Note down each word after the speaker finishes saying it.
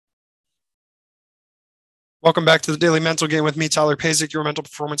Welcome back to the Daily Mental Game with me, Tyler Pasick, your mental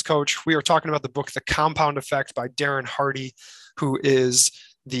performance coach. We are talking about the book, The Compound Effect by Darren Hardy, who is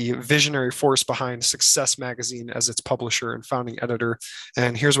the visionary force behind Success Magazine as its publisher and founding editor.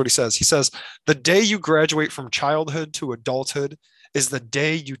 And here's what he says. He says, the day you graduate from childhood to adulthood is the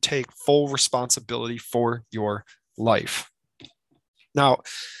day you take full responsibility for your life. Now,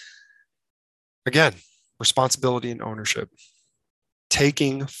 again, responsibility and ownership.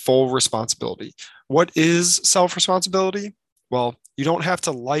 Taking full responsibility. What is self-responsibility? Well, you don't have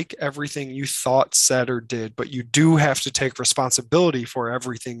to like everything you thought, said, or did, but you do have to take responsibility for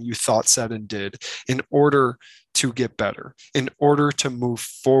everything you thought, said, and did in order to get better, in order to move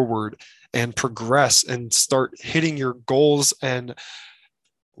forward and progress and start hitting your goals and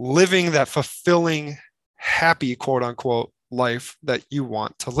living that fulfilling, happy, quote unquote, life that you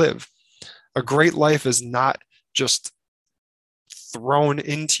want to live. A great life is not just thrown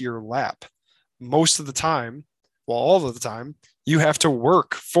into your lap. Most of the time, well, all of the time, you have to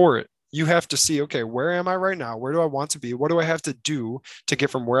work for it. You have to see, okay, where am I right now? Where do I want to be? What do I have to do to get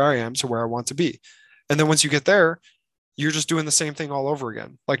from where I am to where I want to be? And then once you get there, you're just doing the same thing all over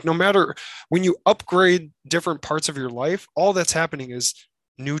again. Like no matter when you upgrade different parts of your life, all that's happening is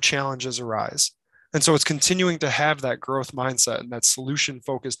new challenges arise. And so it's continuing to have that growth mindset and that solution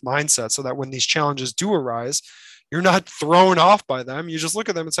focused mindset so that when these challenges do arise, you're not thrown off by them. You just look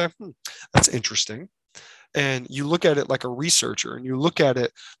at them and say, that's interesting. And you look at it like a researcher and you look at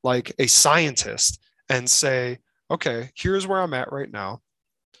it like a scientist and say, okay, here's where I'm at right now.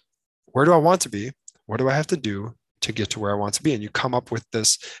 Where do I want to be? What do I have to do to get to where I want to be? And you come up with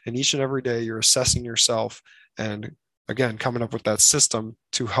this, and each and every day you're assessing yourself and again, coming up with that system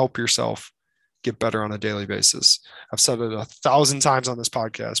to help yourself get better on a daily basis. I've said it 1,000 times on this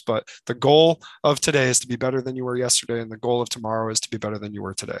podcast, but the goal of today is to be better than you were yesterday. And the goal of tomorrow is to be better than you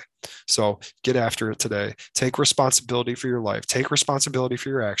were today. So get after it today. Take responsibility for your life. Take responsibility for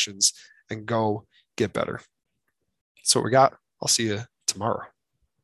your actions and go get better. That's what we got. I'll see you tomorrow.